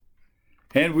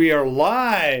And we are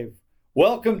live.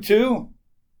 Welcome to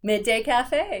MidDay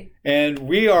Cafe. And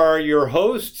we are your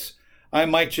hosts.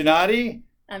 I'm Mike Giannotti.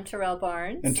 I'm Terrell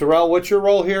Barnes. And Terrell, what's your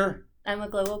role here? I'm a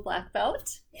global black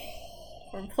belt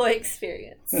for employee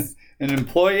experience. An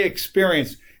employee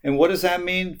experience. And what does that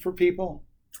mean for people?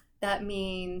 That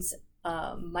means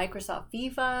Microsoft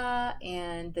Viva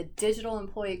and the digital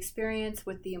employee experience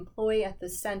with the employee at the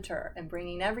center and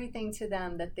bringing everything to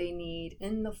them that they need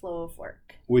in the flow of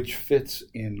work. Which fits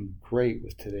in great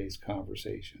with today's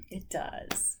conversation. It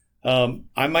does. I'm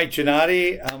Mike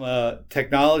Giannotti. I'm a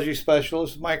technology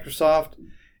specialist at Microsoft.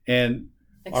 And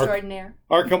extraordinaire.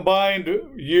 Our combined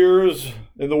years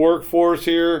in the workforce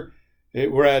here,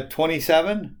 we're at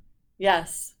 27?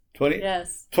 Yes.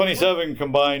 27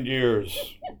 combined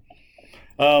years.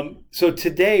 So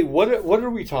today, what are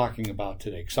we talking about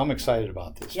today? Because I'm excited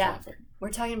about this topic. We're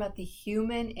talking about the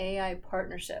human-AI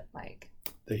partnership, Mike.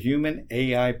 The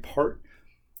human-AI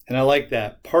and I like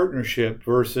that, partnership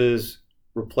versus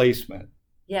replacement.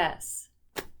 Yes,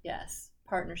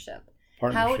 partnership.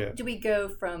 How do we go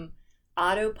from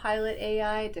autopilot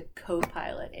AI to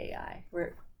co-pilot AI,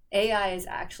 where AI is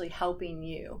actually helping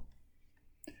you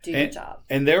do your job?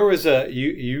 And there was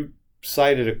you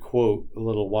cited a quote a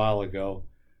little while ago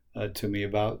to me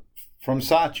from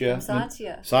Satya.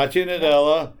 Satya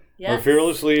Nadella, our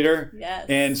fearless leader. Yes.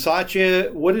 And Satya,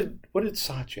 what did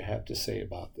Satya have to say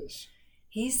about this?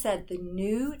 He said the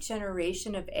new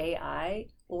generation of AI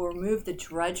will remove the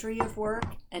drudgery of work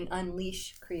and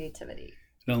unleash creativity.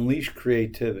 Unleash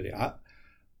creativity. I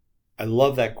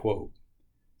love that quote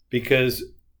because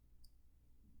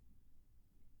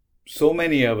so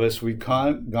many of us, we've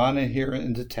gone in here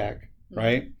into tech,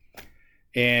 right?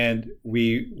 And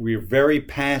we're very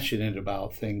passionate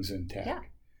about things in tech. Yeah.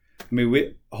 I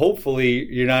mean, hopefully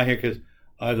you're not here because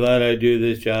I thought I'd do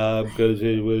this job because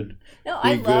it would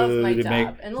I love my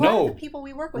job. And a lot of the people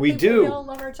we work with, we all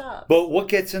love our job. But what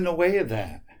gets in the way of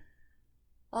that?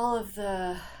 All of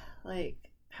the,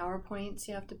 PowerPoints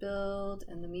you have to build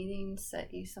and the meetings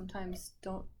that you sometimes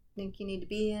don't think you need to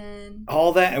be in.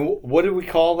 All that. And what do we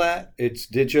call that? It's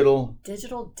digital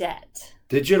debt.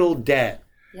 Digital debt.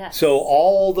 Yes. So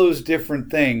all those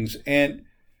different things. And,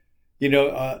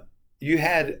 you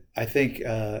had, I think,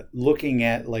 looking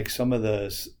at some of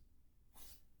the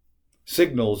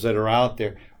signals that are out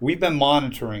there. We've been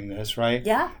monitoring this, right?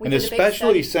 Yeah. And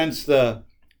especially since the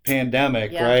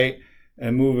pandemic, right?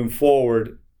 And moving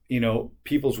forward,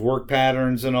 people's work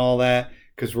patterns and all that,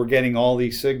 because we're getting all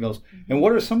these signals. Mm-hmm. And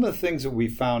what are some of the things that we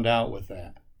found out with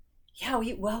that? Yeah,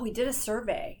 we did a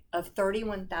survey of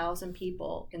 31,000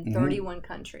 people in 31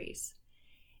 countries.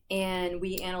 And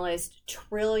we analyzed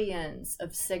trillions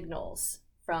of signals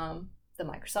from the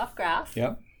Microsoft Graph.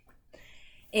 Yep.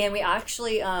 And we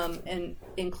actually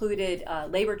included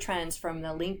labor trends from the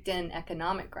LinkedIn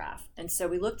Economic Graph. And so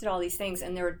we looked at all these things,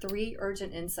 and there were 3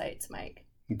 urgent insights, Mike.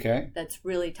 Okay. That's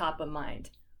really top of mind.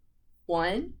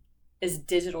 One is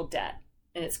digital debt,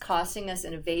 and it's costing us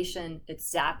innovation.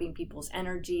 It's zapping people's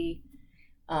energy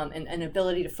and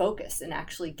ability to focus and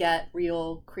actually get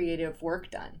real creative work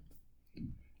done.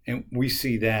 And we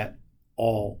see that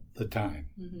all the time.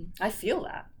 Mm-hmm. I feel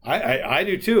that. I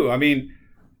do too. I mean,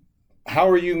 how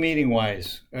are you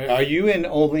meeting-wise? Are you in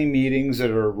only meetings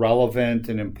that are relevant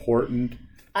and important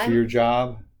to your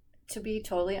job? To be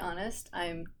totally honest,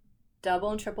 I'm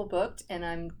double and triple booked, and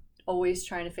I'm always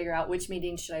trying to figure out which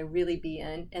meeting should I really be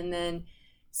in. And then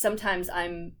sometimes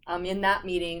I'm in that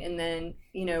meeting, and then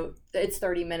it's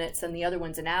 30 minutes and the other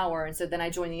one's an hour, and so then I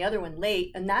join the other one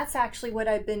late. And that's actually what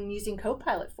I've been using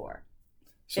Copilot for,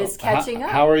 is catching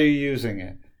up. How are you using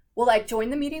it? Well, I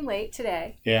joined the meeting late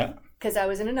today. Yeah. Because I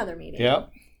was in another meeting. Yeah.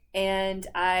 And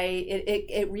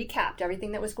it recapped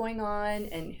everything that was going on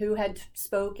and who had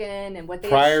spoken and what they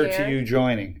had shared. Prior to you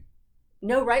joining?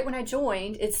 No, right when I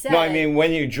joined, it said... No, I mean,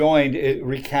 when you joined, it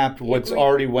recapped what's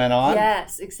already went on?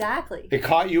 Yes, exactly. It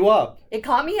caught you up? It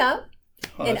caught me up.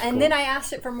 Oh, and then I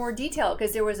asked it for more detail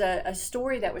because there was a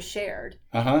story that was shared.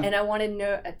 And I wanted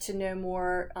to know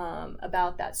more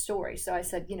about that story. So I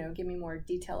said, give me more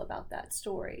detail about that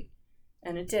story.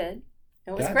 And it did.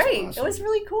 It was great. Awesome. It was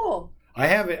really cool. I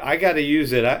have it. I got to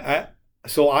use it.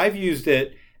 So I've used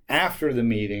it after the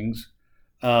meetings.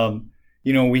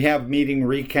 We have meeting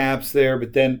recaps there,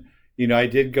 but then, I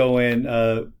did go in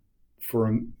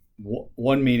for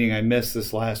one meeting. I missed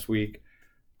this last week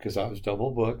because I was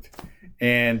double booked.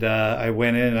 And I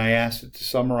went in and I asked it to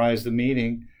summarize the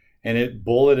meeting, and it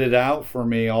bulleted out for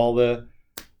me all the,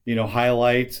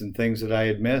 highlights and things that I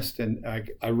had missed. And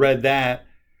I read that,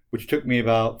 which took me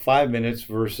about 5 minutes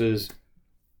versus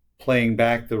playing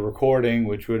back the recording,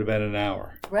 which would have been an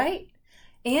hour. Right.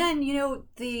 And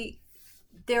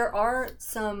there are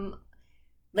some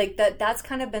like that's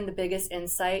kind of been the biggest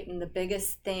insight, and the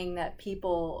biggest thing that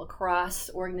people across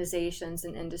organizations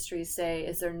and industries say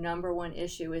is their number one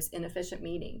issue is inefficient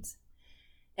meetings.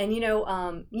 And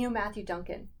Matthew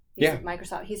Duncan, he's at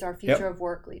Microsoft, he's our future of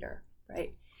work leader,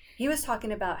 right? He was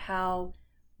talking about how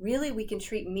really we can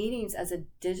treat meetings as a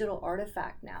digital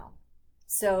artifact now,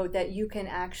 so that you can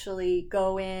actually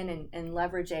go in and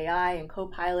leverage AI and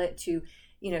Copilot to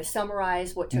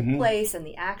summarize what took place and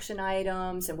the action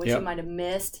items and what you might have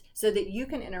missed, so that you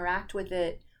can interact with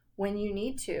it when you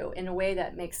need to in a way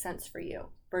that makes sense for you,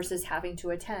 versus having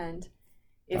to attend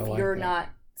if you're not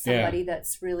somebody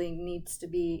that's really needs to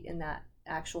be in that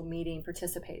actual meeting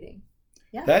participating.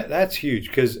 Yeah, that's huge,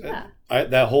 because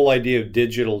that whole idea of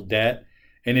digital debt,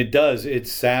 and it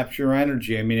saps your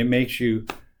energy. I mean, it makes you.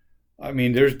 I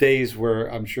mean, there's days where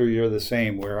I'm sure you're the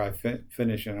same, where I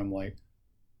finish and I'm like,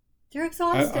 you're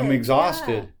exhausted. I'm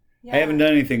exhausted. Yeah. I haven't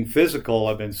done anything physical.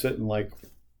 I've been sitting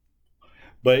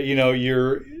but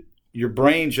your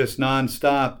brain's just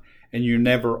nonstop, and you're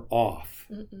never off.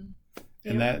 Mm-mm.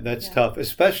 And that's tough,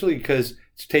 especially because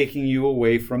it's taking you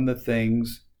away from the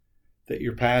things that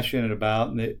you're passionate about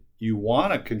and that you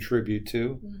want to contribute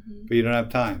to, but you don't have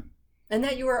time. And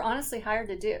that you were honestly hired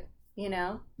to do,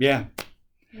 Yeah.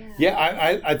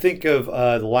 I think of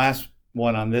the last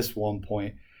one on this one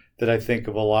point that I think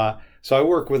of a lot. So I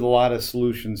work with a lot of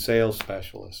solution sales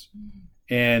specialists.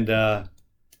 And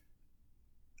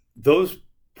those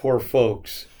poor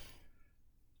folks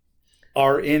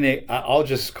are in it. I'll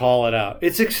just call it out.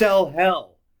 It's Excel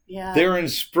hell. Yeah. They're in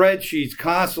spreadsheets,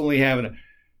 constantly having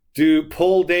to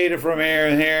pull data from here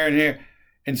and here and here.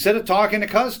 Instead of talking to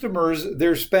customers,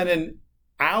 they're spending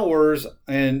hours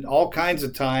and all kinds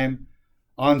of time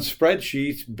on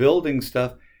spreadsheets, building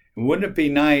stuff. And wouldn't it be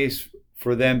nice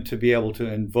for them to be able to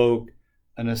invoke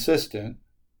an assistant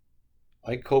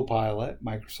like Copilot,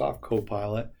 Microsoft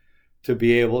Copilot, to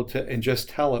be able to, and just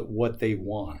tell it what they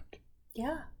want?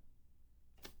 Yeah.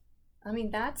 I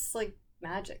mean, that's like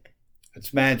magic.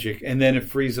 It's magic. And then it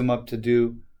frees them up to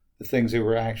do the things they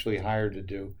were actually hired to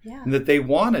do, and that they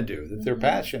want to do, that they're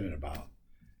passionate about.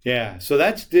 Yeah. So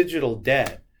that's digital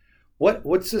debt.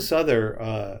 What's this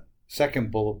other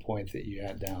second bullet point that you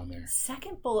had down there?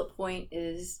 Second bullet point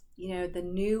is, the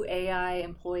new AI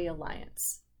Employee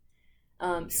Alliance.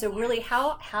 So really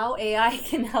how AI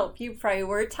can help you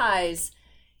prioritize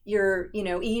your,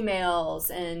 emails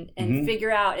and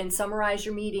figure out and summarize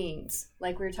your meetings.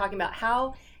 Like we were talking about,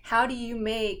 how do you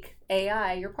make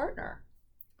AI your partner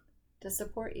to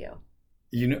support you?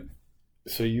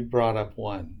 So you brought up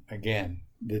one again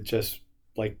that just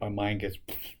like my mind gets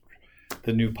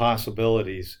the new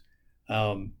possibilities.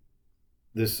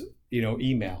 This,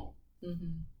 email.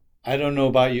 I don't know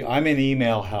about you. I'm in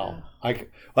email hell.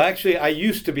 I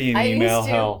used to be in email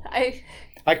hell.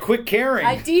 I quit caring.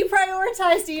 I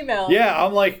deprioritized email. Yeah,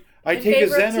 I'm like, I take a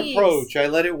Zen approach. I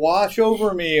let it wash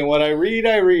over me, and what I read,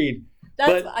 I read.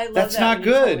 That's not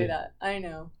good. I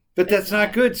know. But that's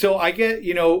not good. So I get,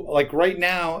 like right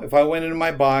now, if I went into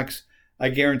my box, I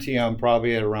guarantee I'm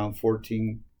probably at around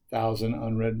 14,000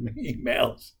 unread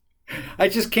emails. I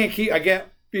just can't keep, I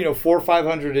get, 400 or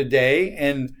 500 a day,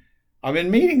 and I'm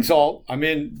in meetings I'm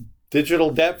in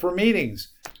digital debt for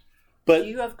meetings. But do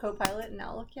you have Copilot and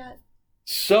Outlook yet?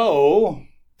 So,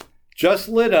 just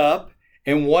lit up,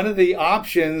 and one of the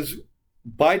options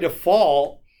by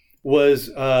default was,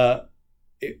 I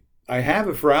have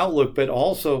it for Outlook, but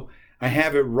also I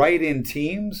have it right in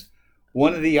Teams.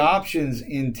 One of the options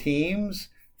in Teams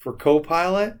for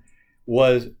Copilot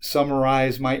was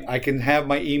I can have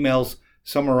my emails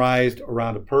summarized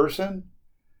around a person,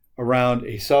 around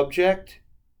a subject,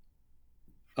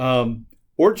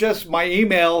 or just my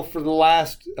email for the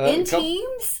last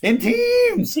Teams. In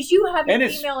Teams, because you have an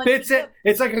email and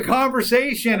it's like a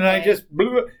conversation, and I just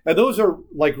and those are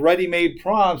like ready-made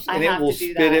prompts, and it will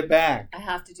spit it back. I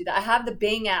have to do that. I have the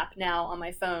Bing app now on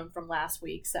my phone from last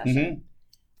week's session.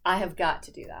 I have got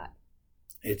to do that.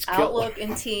 It's Outlook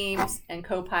and Teams and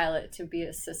Copilot to be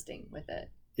assisting with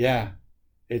it. Yeah,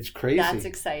 it's crazy. That's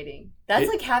exciting. That's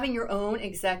like having your own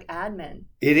exec admin.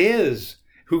 It is.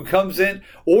 Who comes in,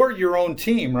 or your own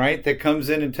team, right? That comes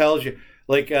in and tells you,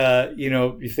 like,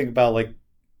 you think about like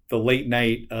the late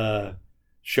night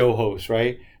show hosts,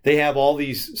 right? They have all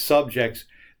these subjects.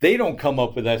 They don't come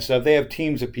up with that stuff. They have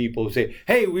teams of people who say,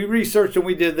 hey, we researched and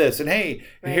we did this. And hey,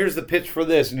 here's the pitch for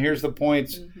this. And here's the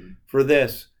points for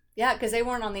this. Yeah, because they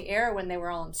weren't on the air when they were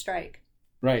all on strike.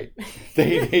 Right.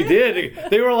 They did.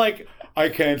 They were like, I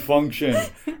can't function,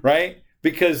 right?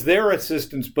 Because they're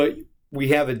assistants, but we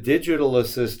have a digital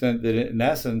assistant that in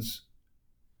essence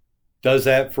does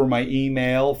that for my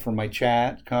email, for my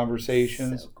chat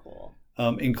conversations, So cool.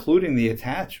 Including the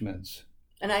attachments.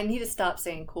 And I need to stop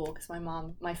saying cool because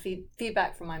my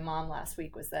feedback from my mom last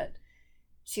week was that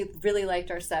she really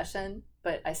liked our session,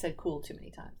 but I said cool too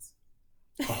many times.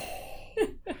 Oh,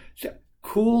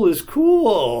 cool is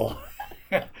cool.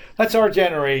 That's our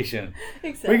generation.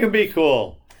 Exactly. We can be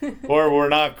cool. Or we're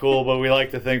not cool, but we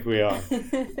like to think we are.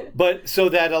 But so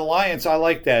that alliance, I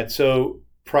like that. So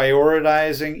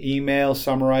prioritizing email,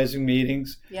 summarizing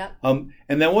meetings. Yep. And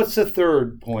then what's the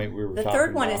third point we were talking about? The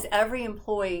third one is every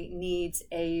employee needs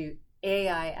a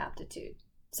AI aptitude.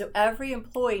 So every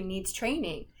employee needs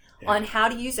training on how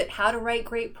to use it, how to write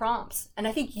great prompts. And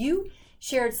I think you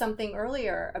shared something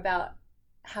earlier about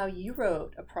how you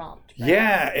wrote a prompt. Right?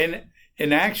 Yeah,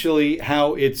 and actually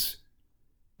how it's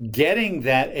getting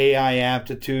that AI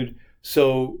aptitude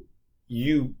so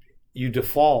you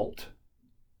default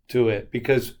to it,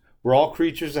 because we're all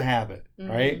creatures of habit,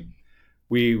 right?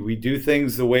 We do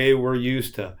things the way we're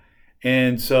used to.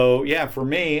 And so, yeah, for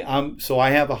me, I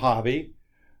have a hobby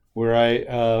where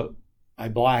I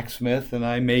blacksmith and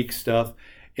I make stuff,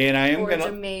 and I am Forge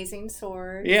amazing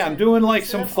swords. Yeah, I'm doing like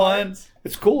some fun. Art.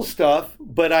 It's cool stuff,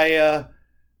 but I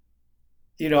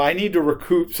need to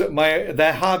recoup.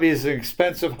 That hobby is an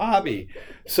expensive hobby,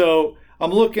 so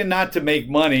I'm looking not to make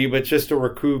money, but just to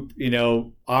recoup,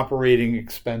 operating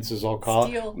expenses. I'll call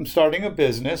it. I'm starting a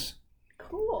business.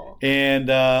 Cool. And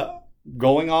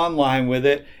going online with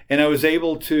it, and I was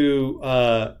able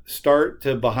to start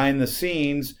to behind the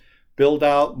scenes build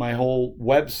out my whole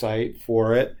website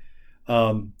for it.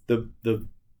 The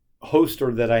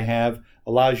hoster that I have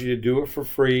allows you to do it for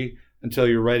free until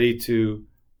you're ready to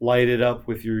light it up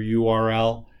with your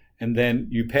URL, and then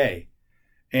you pay.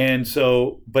 And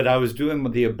so, but I was doing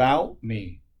the About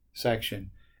Me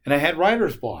section, and I had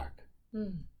writer's block.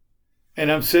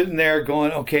 And I'm sitting there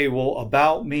going, okay, well,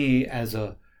 about me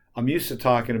I'm used to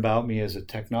talking about me as a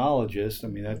technologist. I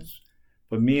mean,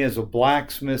 but me as a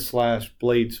blacksmith /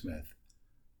 bladesmith.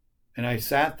 And I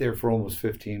sat there for almost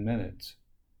 15 minutes.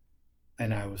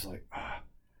 And I was like, ah.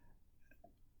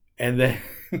 And then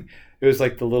it was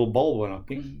like the little bulb went up.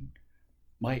 Bing.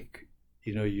 Mike,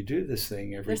 you do this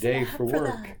thing every day for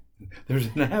work. There's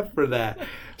an app for that.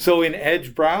 So in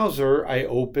Edge browser, I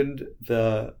opened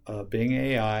the Bing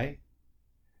AI,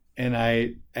 and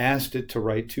I asked it to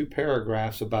write 2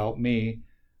 paragraphs about me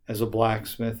as a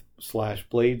blacksmith /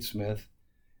 bladesmith.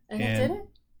 And it did it?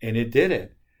 And it did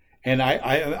it. And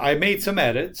I made some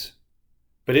edits,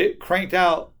 but it cranked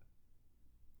out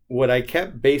what I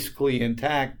kept basically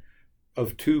intact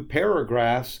of 2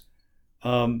 paragraphs,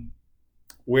 and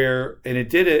it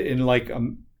did it in like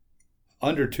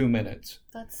under 2 minutes.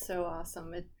 That's so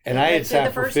awesome. I had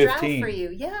sat for 15. Draft for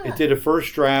you. Yeah. It did a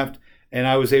first draft, and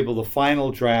I was able to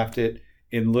final draft it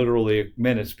in literally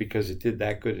minutes because it did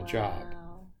that good a job. I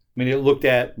mean, it looked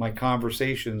at my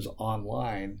conversations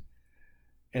online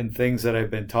and things that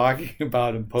I've been talking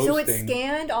about and posting. So it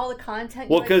scanned all the content.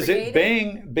 Well, because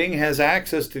Bing has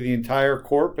access to the entire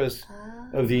corpus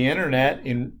of the internet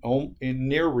in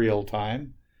near real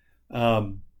time,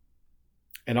 and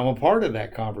I'm a part of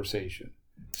that conversation.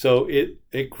 So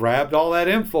it grabbed all that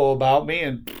info about me,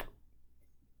 and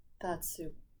that's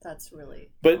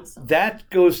really. But awesome. That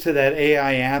goes to that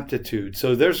AI aptitude.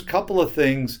 So there's a couple of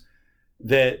things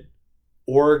that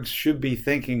orgs should be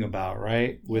thinking about,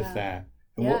 right? With that.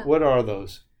 And what are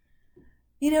those?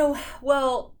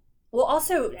 Well,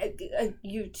 also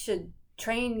you should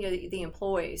train the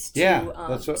employees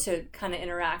to to kind of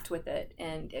interact with it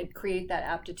and create that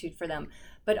aptitude for them.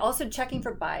 But also checking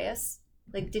for bias.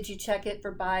 Like, did you check it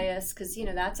for bias? Because,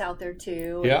 that's out there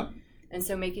too. Yeah. And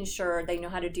so making sure they know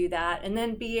how to do that, and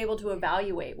then be able to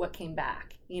evaluate what came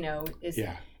back,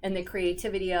 and the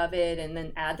creativity of it, and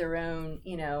then add their own,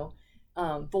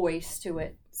 voice to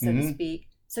it, so to speak.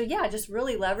 So just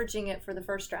really leveraging it for the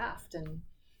first draft and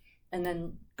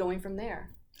then going from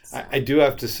there. So. I do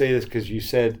have to say this because you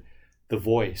said the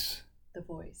voice. The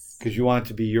voice. Because you want it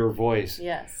to be your voice.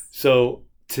 Yes. So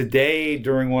today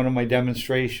during one of my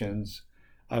demonstrations,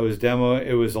 it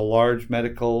was a large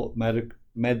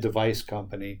med device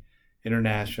company,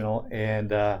 international,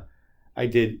 and I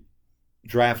did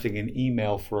drafting an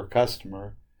email for a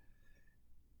customer,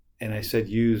 and I said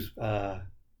use the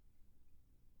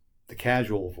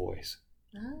casual voice,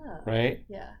 right?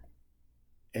 Yeah.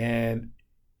 And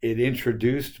it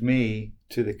introduced me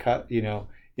to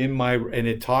and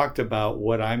it talked about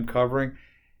what I'm covering,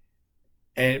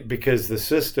 and because the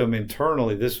system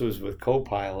internally, this was with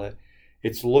Copilot,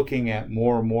 it's looking at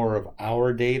more and more of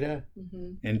our data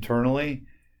internally,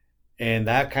 and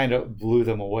that kind of blew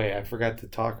them away. I forgot to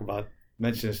talk about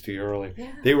mentioned this to you earlier.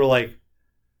 Yeah. They were like,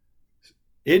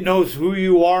 it knows who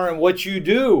you are and what you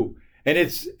do, and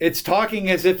it's talking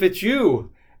as if it's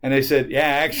you. And I said, yeah,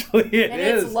 actually it and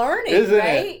is. It's learning, isn't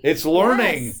right? it? It's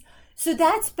learning. Yes. So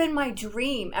that's been my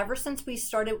dream ever since we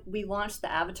launched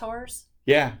the avatars.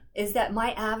 Yeah. Is that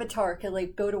my avatar could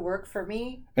like go to work for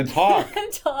me and talk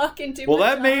and talk and do. Well, my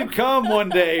that job. may come one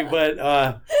day,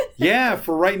 but yeah,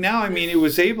 for right now, I mean, it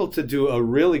was able to do a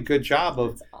really good job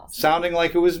of awesome. Sounding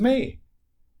like it was me.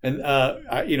 And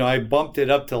I bumped it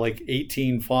up to like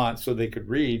 18 fonts so they could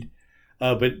read,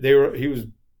 but he was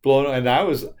blown, and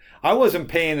I wasn't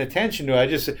paying attention to it. I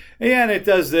just said, yeah, and it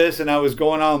does this, and I was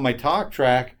going on my talk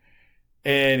track,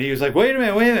 and he was like, wait a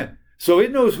minute, so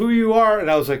it knows who you are, and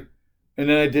I was like, and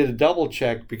then I did a double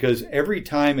check because every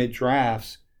time it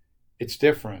drafts, it's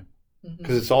different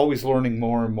because it's always learning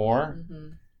more and more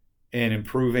and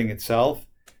improving itself,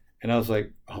 and I was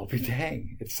like, I'll be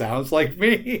dang, it sounds like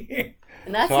me.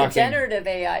 And that's the generative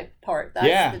AI part.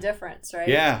 That's the difference, right?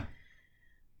 Yeah.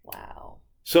 Wow.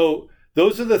 So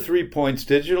those are the 3 points: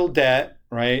 digital debt,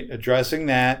 right? Addressing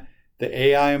that, the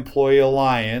AI Employee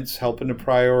Alliance, helping to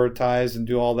prioritize and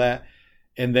do all that,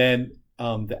 and then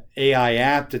the AI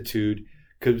aptitude,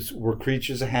 because we're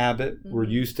creatures of habit. We're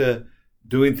used to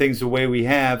doing things the way we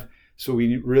have, so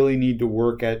we really need to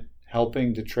work at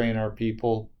helping to train our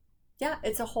people. Yeah,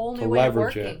 it's a whole new way of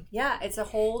working. Yeah, it's a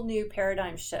whole new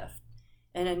paradigm shift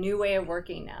and a new way of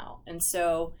working now. And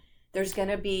so there's going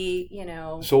to be,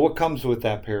 So what comes with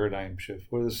that paradigm shift?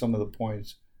 What are some of the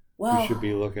points we should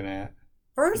be looking at?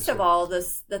 First of all,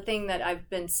 the thing that I've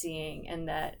been seeing and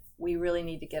that we really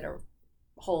need to get a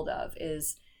hold of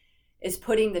is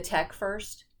putting the tech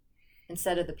first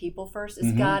instead of the people first.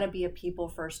 It's got to be a people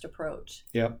first approach.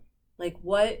 Yep. Like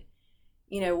what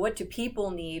do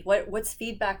people need? What's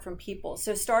feedback from people?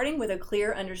 So starting with a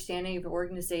clear understanding of the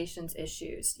organization's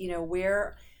issues,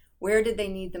 where did they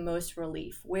need the most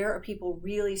relief? Where are people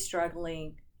really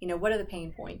struggling? What are the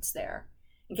pain points there?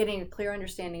 And getting a clear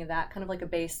understanding of that, kind of like a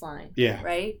baseline. Yeah.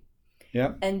 Right?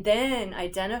 Yeah. And then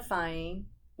identifying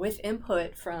with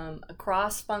input from a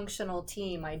cross-functional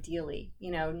team, ideally,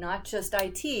 not just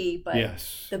IT, but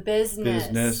the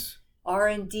business,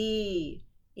 R&D,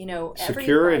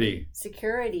 security,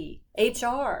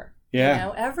 HR.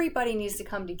 Yeah. Everybody needs to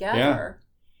come together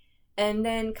and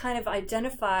then kind of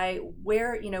identify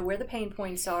where the pain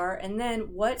points are, and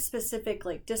then what specific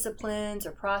like disciplines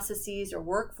or processes or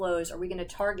workflows are we going to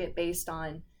target based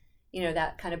on,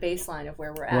 that kind of baseline of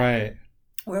where we're at. Right.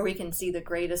 Where we can see the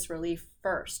greatest relief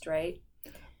first, right?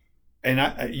 And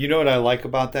what I like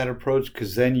about that approach,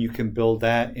 because then you can build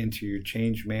that into your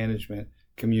change management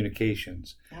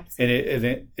communications. Absolutely.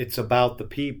 And it's about the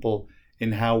people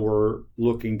and how we're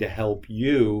looking to help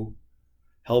your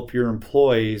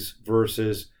employees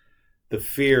versus the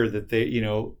fear that they,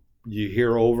 you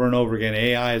hear over and over again,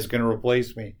 AI is going to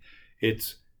replace me.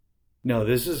 No,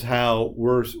 this is how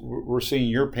we're seeing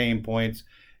your pain points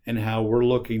and how we're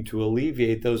looking to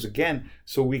alleviate those again,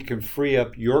 so we can free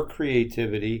up your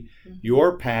creativity,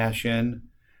 your passion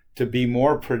to be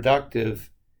more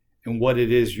productive in what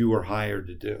it is you were hired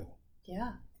to do.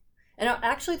 Yeah. And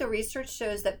actually the research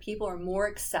shows that people are more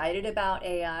excited about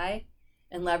AI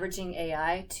and leveraging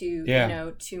AI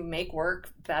to, to make work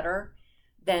better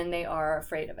than they are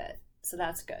afraid of it. So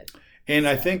that's good. And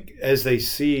I think as they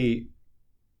see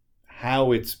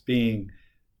how it's being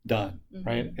done,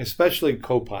 right? Especially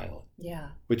Copilot. Yeah.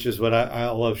 Which is what I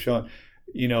love showing.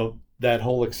 That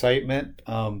whole excitement.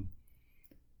 It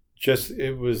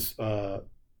was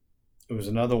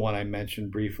another one I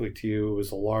mentioned briefly to you. It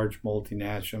was a large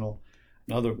multinational.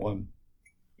 Another one,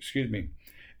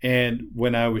 and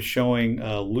when I was showing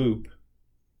Loop,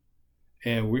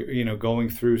 and we,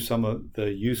 going through some of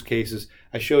the use cases,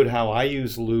 I showed how I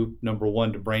use Loop, number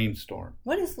one, to brainstorm.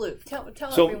 What is Loop? Tell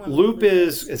so everyone. Loop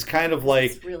is kind of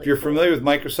like, really if you're cool. familiar with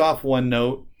Microsoft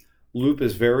OneNote, Loop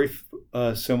is very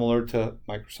similar to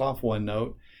Microsoft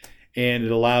OneNote, and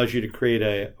it allows you to create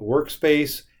a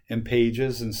workspace and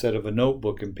pages instead of a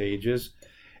notebook and pages.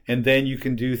 And then you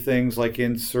can do things like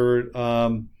insert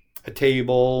a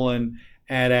table and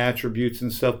add attributes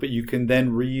and stuff, but you can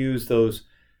then reuse those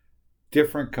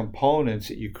different components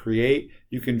that you create.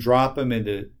 You can drop them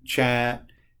into chat,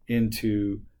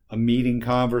 into a meeting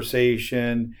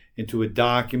conversation, into a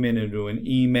document, into an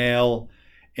email,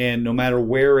 and no matter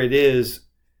where it is,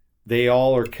 they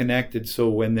all are connected. So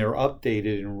when they're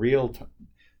updated in real time,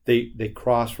 they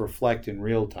cross-reflect in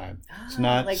real time. It's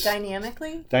not like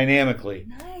dynamically? Dynamically.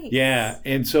 Nice. Yeah.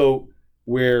 And so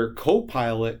where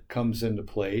Copilot comes into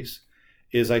place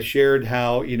is I shared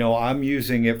how, I'm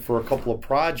using it for a couple of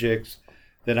projects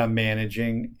that I'm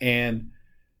managing, and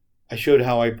I showed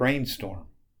how I brainstorm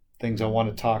things I want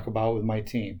to talk about with my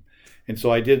team. And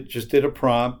so I just did a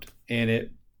prompt and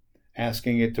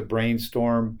asking it to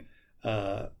brainstorm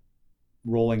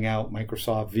rolling out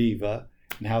Microsoft Viva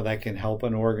and how that can help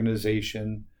an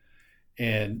organization.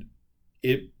 And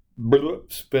it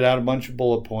spit out a bunch of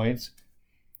bullet points.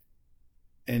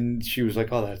 And she was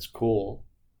like, oh, that's cool.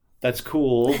 That's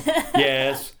cool.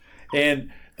 Yes.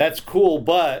 And that's cool.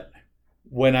 But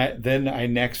when I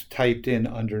next typed in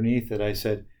underneath it, I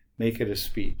said, make it a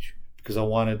speech, because I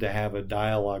wanted to have a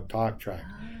dialogue talk track.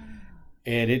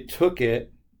 And it took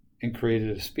it and created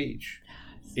a speech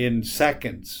in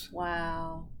seconds.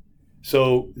 Wow.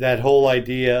 So that whole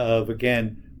idea of,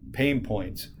 again, pain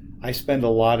points. I spend a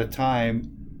lot of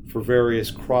time for various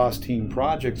cross-team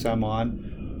projects I'm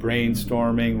on,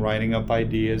 brainstorming, writing up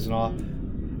ideas and all,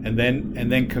 and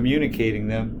then communicating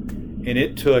them. And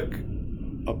it took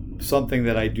something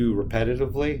that I do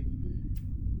repetitively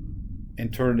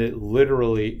and turned it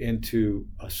literally into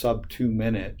a sub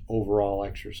 2-minute overall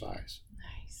exercise.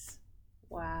 Nice.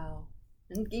 Wow.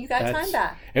 And you got time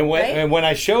back. And when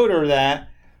I showed her that,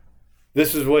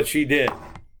 this is what she did.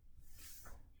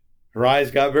 Her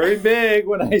eyes got very big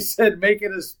when I said make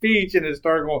it a speech, and it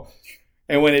started going.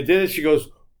 And when it did it, she goes,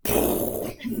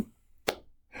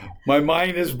 my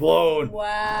mind is blown.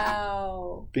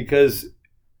 Wow. Because,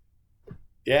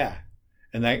 yeah,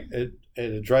 and that it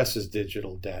addresses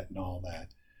digital debt and all that.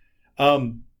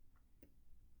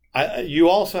 You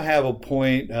also have a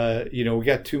point. We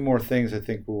got 2 more things I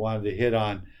think we wanted to hit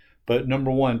on. But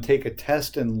number 1, take a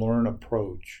test and learn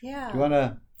approach. Yeah. Do you want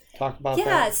to talk about that?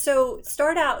 Yeah. So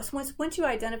start out once you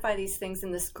identify these things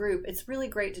in this group, it's really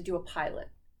great to do a pilot,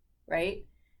 right?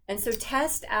 And so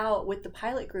test out with the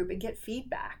pilot group and get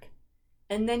feedback,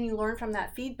 and then you learn from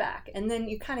that feedback, and then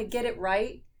you kind of get it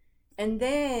right. And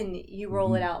then you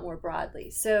roll it out more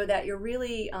broadly, so that you're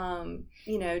really,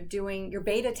 doing your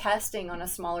beta testing on a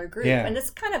smaller group. Yeah. And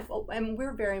it's and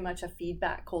we're very much a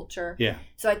feedback culture. Yeah.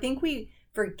 So I think we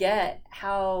forget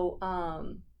how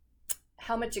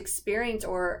much experience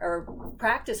or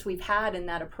practice we've had in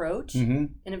that approach,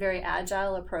 in a very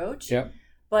agile approach. Yeah.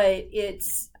 But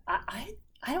I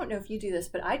don't know if you do this,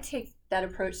 but I take that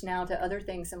approach now to other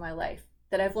things in my life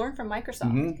that I've learned from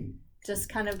Microsoft. Mm-hmm. Just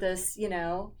kind of this,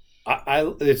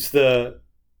 it's the,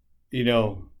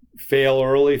 fail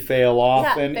early, fail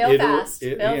often, fail fast,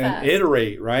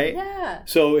 iterate, right? Yeah.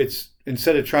 So it's,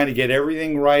 instead of trying to get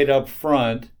everything right up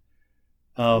front,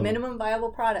 minimum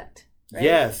viable product. Right?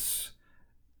 Yes.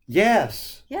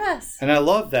 And I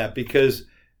love that, because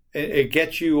it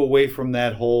gets you away from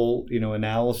that whole,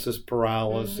 analysis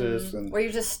paralysis, and where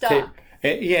you're just stuck.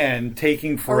 And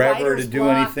taking forever to do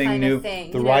anything new.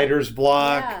 The writer's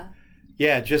block.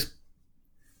 Yeah, just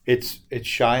it's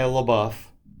Shia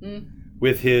LaBeouf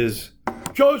with his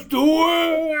just do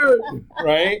it,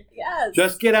 right? Yes.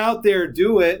 Just get out there,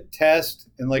 do it, test,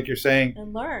 and like you're saying,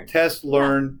 and learn. Test,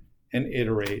 learn, and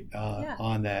iterate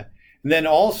on that. And then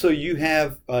also you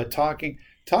have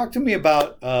talk to me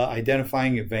about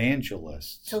identifying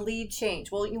evangelists. To lead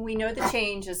change. Well, we know the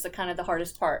change is the kind of the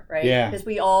hardest part, right? Yeah. Because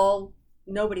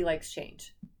nobody likes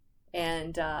change.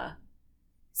 And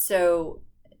so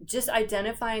just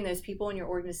identifying those people in your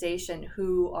organization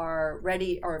who are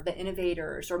ready, or the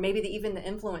innovators, or maybe even the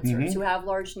influencers who have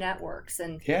large networks,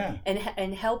 and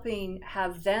helping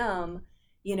have them,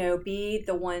 be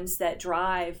the ones that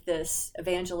drive this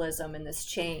evangelism and this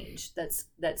change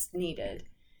that's needed.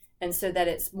 And so that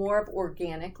it's more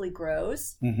organically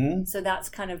grows. Mm-hmm. So that's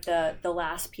kind of the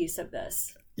last piece of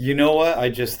this. You know what I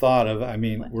just thought of? I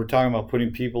mean, we're talking about putting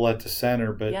people at the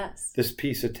center, but this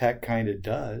piece of tech kind of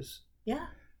does. Yeah.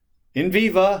 In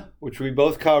Viva, which we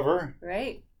both cover.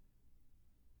 Right.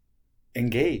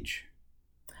 Engage.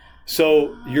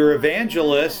 So you're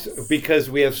evangelists because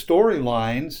we have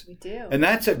storylines. We do. And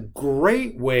that's a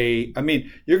great way. I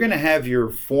mean, you're going to have your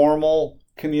formal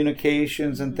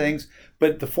communications and things,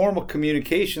 but the formal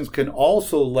communications can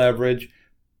also leverage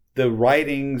the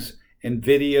writings and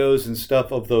videos and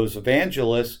stuff of those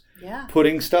evangelists,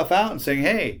 putting stuff out and saying,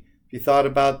 hey, have you thought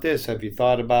about this? Have you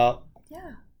thought about...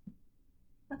 Yeah,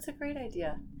 that's a great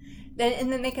idea.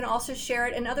 And then they can also share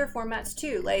it in other formats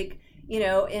too, like,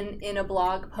 in a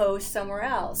blog post somewhere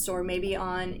else, or maybe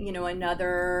on,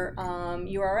 another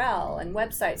URL and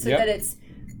website, so that it's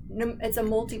a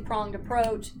multi-pronged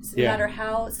approach. So no matter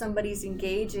how somebody's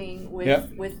engaging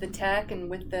with the tech and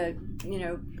with the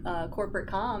corporate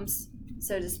comms,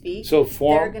 so to speak,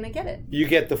 they're going to get it. You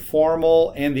get the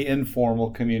formal and the informal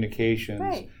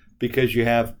communications, because you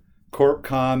have corp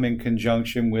comm in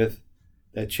conjunction with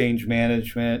that change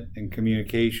management and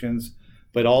communications,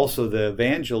 but also the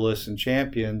evangelists and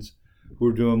champions who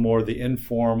are doing more of the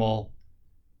informal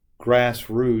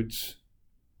grassroots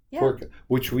work,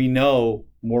 which we know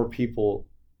more people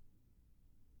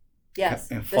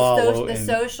Yes, and follow the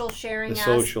social sharing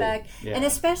aspect. Yeah. And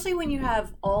especially when you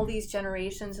have all these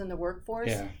generations in the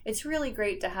workforce, it's really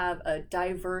great to have a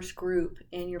diverse group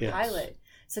in your pilot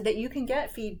so that you can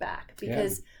get feedback.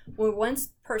 Because when one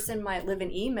person might live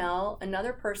in email,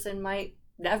 another person might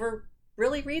never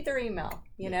really read their email,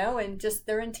 you know, and just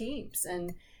they're in teams.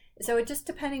 And so it just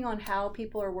depending on how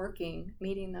people are working,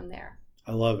 meeting them there.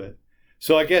 I love it.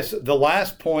 So I guess the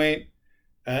last point,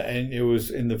 and it was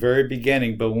in the very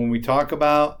beginning, but when we talk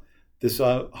about this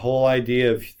whole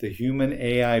idea of the human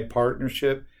AI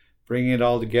partnership, bringing it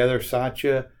all together,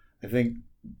 Satya, I think,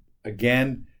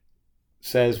 again,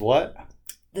 says what?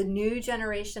 The new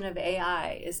generation of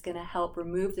AI is going to help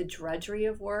remove the drudgery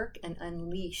of work and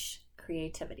unleash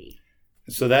creativity.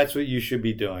 So that's what you should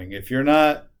be doing. If you're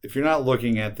not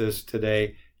looking at this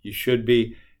today, you should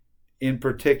be, in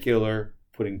particular,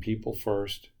 putting people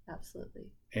first. Absolutely.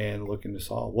 And looking to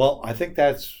solve. Well, I think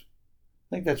that's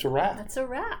a wrap. That's a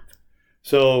wrap.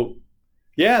 So,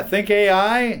 yeah, think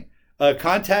AI.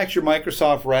 Contact your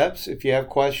Microsoft reps if you have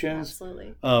questions.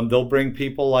 Absolutely. They'll bring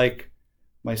people like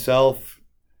myself,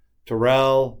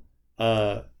 Terrell,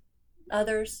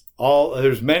 others.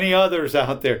 There's many others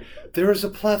out there. There is a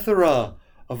plethora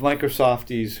of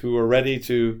Microsofties who are ready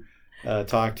to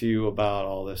talk to you about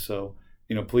all this. So,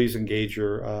 please engage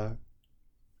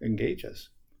us.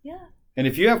 Yeah. And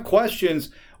if you have questions,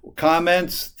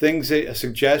 comments, things,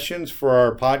 suggestions for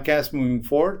our podcast moving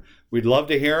forward, we'd love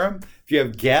to hear them. If you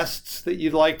have guests that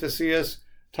you'd like to see us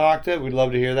talk to, we'd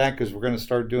love to hear that because we're going to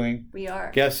start doing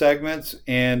guest segments.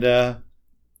 And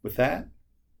with that,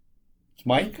 it's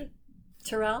Mike.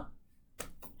 Terrell,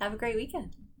 have a great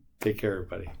weekend. Take care,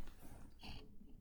 everybody.